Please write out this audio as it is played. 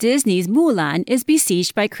Disney's Mulan is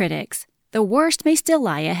besieged by critics. The worst may still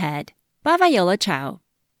lie ahead. By Viola Chow.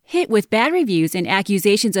 Hit with bad reviews and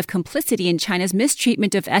accusations of complicity in China's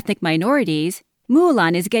mistreatment of ethnic minorities,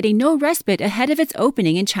 Mulan is getting no respite ahead of its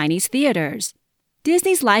opening in Chinese theaters.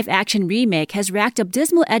 Disney's live-action remake has racked up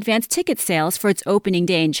dismal advance ticket sales for its opening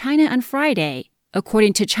day in China on Friday,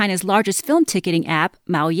 according to China's largest film ticketing app,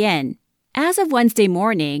 Mired. As of Wednesday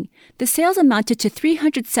morning, the sales amounted to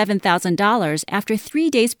 $307,000 after 3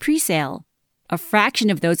 days pre-sale, a fraction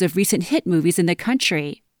of those of recent hit movies in the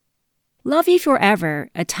country. Love You Forever,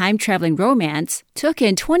 a time-traveling romance, took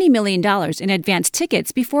in $20 million in advance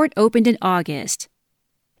tickets before it opened in August.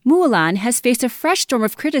 Mulan has faced a fresh storm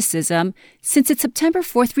of criticism since its September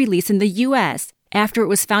 4th release in the U.S., after it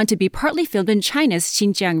was found to be partly filmed in China's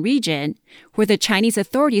Xinjiang region, where the Chinese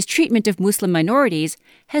authorities' treatment of Muslim minorities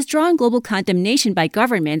has drawn global condemnation by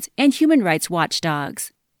governments and human rights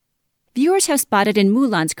watchdogs. Viewers have spotted in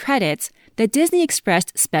Mulan's credits that Disney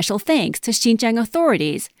expressed special thanks to Xinjiang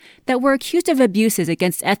authorities that were accused of abuses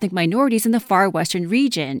against ethnic minorities in the far western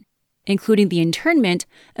region, including the internment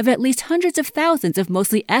of at least hundreds of thousands of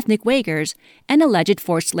mostly ethnic Uyghurs and alleged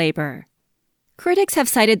forced labor. Critics have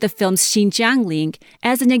cited the film's Xinjiang link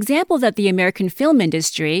as an example that the American film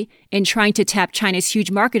industry, in trying to tap China's huge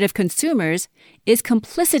market of consumers, is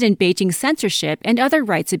complicit in Beijing censorship and other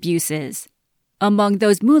rights abuses. Among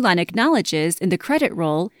those Mulan acknowledges in the credit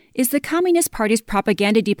roll is the Communist Party's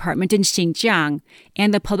propaganda department in Xinjiang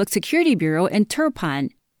and the Public Security Bureau in Turpan,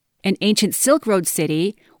 an ancient Silk Road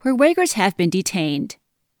city where Uyghurs have been detained.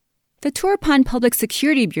 The Turpan Public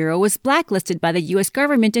Security Bureau was blacklisted by the U.S.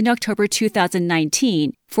 government in October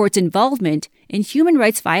 2019 for its involvement in human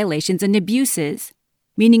rights violations and abuses,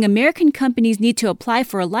 meaning American companies need to apply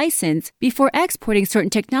for a license before exporting certain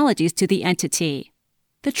technologies to the entity.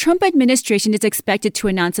 The Trump administration is expected to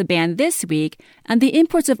announce a ban this week on the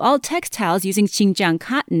imports of all textiles using Xinjiang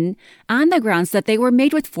cotton on the grounds that they were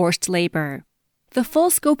made with forced labor. The full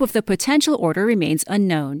scope of the potential order remains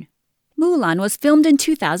unknown. Mulan was filmed in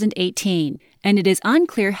 2018, and it is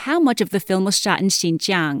unclear how much of the film was shot in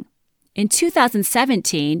Xinjiang. In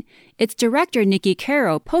 2017, its director Nikki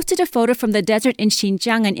Caro posted a photo from the desert in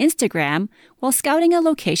Xinjiang on Instagram while scouting a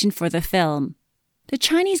location for the film. The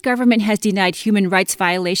Chinese government has denied human rights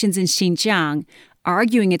violations in Xinjiang,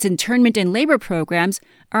 arguing its internment and labor programs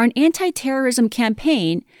are an anti-terrorism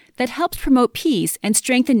campaign that helps promote peace and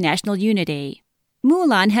strengthen national unity.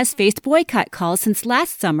 Mulan has faced boycott calls since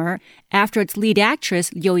last summer after its lead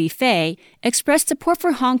actress, Liu Yifei, expressed support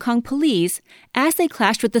for Hong Kong police as they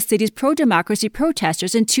clashed with the city's pro-democracy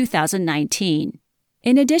protesters in 2019.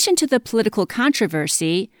 In addition to the political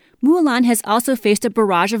controversy, Mulan has also faced a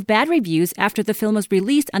barrage of bad reviews after the film was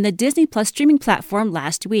released on the Disney Plus streaming platform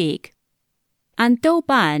last week. On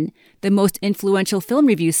Douban, the most influential film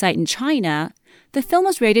review site in China, the film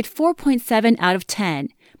was rated 4.7 out of 10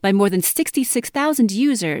 by more than 66,000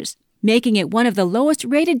 users, making it one of the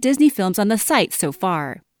lowest-rated Disney films on the site so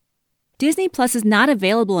far. Disney Plus is not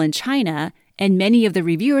available in China, and many of the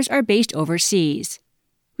reviewers are based overseas.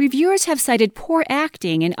 Reviewers have cited poor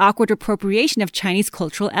acting and awkward appropriation of Chinese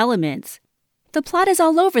cultural elements. The plot is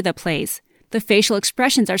all over the place. The facial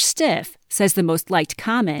expressions are stiff, says the most liked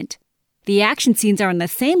comment. The action scenes are on the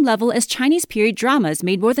same level as Chinese period dramas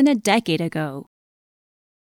made more than a decade ago.